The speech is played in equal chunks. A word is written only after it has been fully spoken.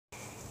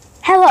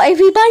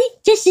everybody,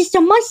 this is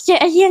the Monster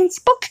at the End's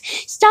book,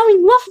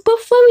 starring Lovable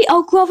Furry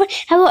Old Grover.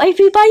 Hello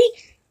everybody.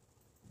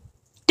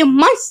 The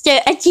Monster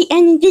at the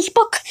End of this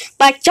book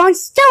by John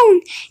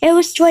Stone,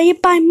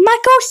 illustrated by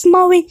Michael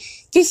Smalley.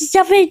 This is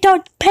a very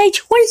dark page.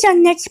 What is on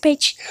the next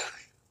page?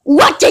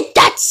 What did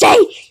that say?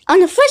 On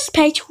the first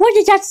page, what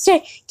did that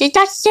say? Did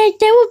that say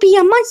there will be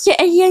a monster at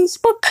the end of this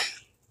book?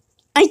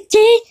 I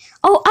did?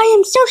 Oh, I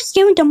am so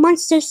scared of the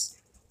monsters.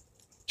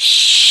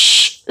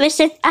 Shh.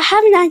 Listen, I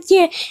have an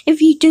idea.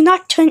 If you do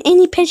not turn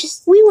any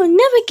pages, we will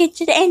never get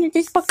to the end of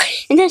this book.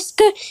 And that's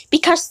good,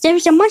 because there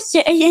is a monster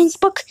at the end of this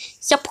book.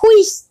 So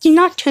please do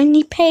not turn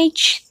any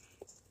page.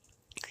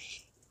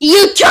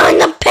 You turn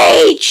the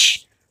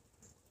page!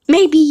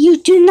 Maybe you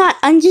do not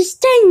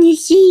understand, you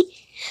see.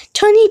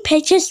 Turning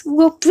pages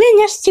will bring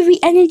us to the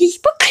end of this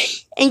book.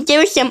 And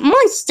there is a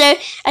monster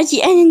at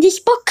the end of this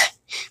book.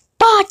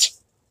 But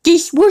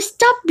this will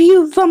stop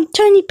you from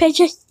turning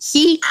pages,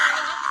 see?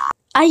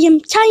 I am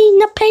tying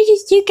the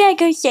pages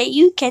together so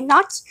you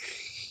cannot.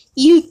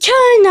 You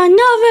turn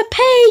another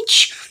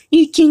page.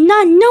 You do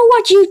not know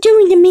what you're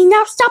doing to me.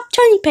 Now stop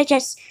turning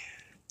pages.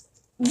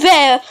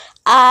 There,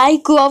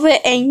 I, Grover,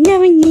 am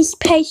nearing this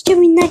page to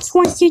the next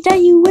one so that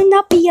you will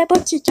not be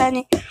able to turn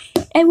it.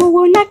 And we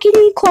will not get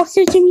any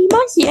closer to me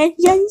monster at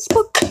the end of this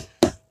book.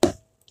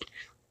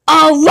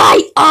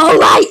 Alright.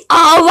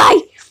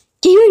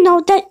 Do you know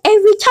that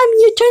every time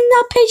you turn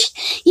that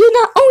page, you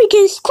not only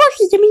get as close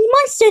to the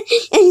monster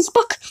in this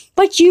book,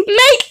 but you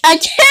make a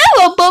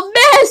terrible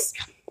mess?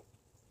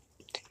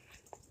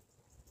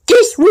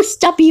 This will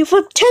stop you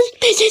from turning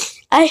pages.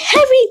 A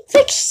heavy,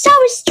 thick,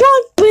 solid,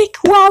 strong brick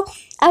wall.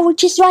 I would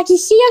just like to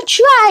see you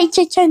try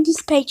to turn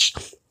this page.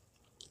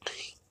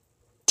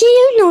 Do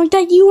you know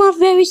that you are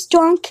very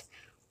strong?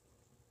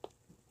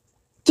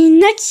 The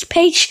next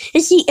page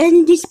is the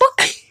end of this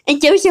book,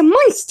 and there is a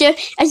monster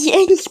at the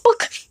end of this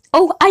book.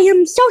 Oh, I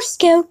am so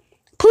scared.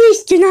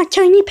 Please do not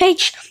turn the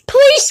page.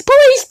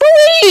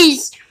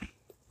 Please.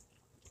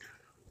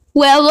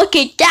 Well, look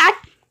at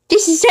that.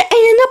 This is the end of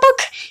the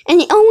book, and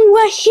the only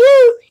one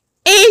here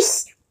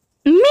is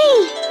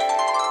me.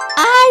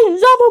 I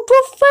love a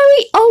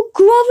Furry Old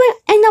Grover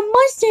and a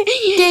monster.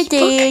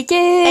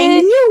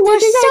 And you were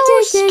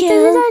so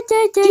scared.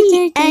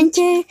 And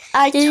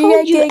I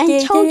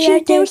told you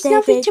there was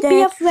nothing to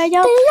be afraid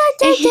of.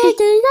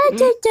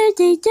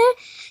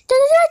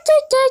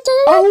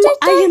 Oh,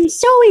 I am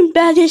so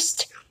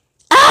embarrassed.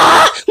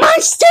 Ah!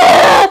 Monster!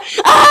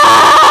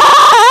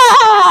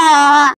 Ah!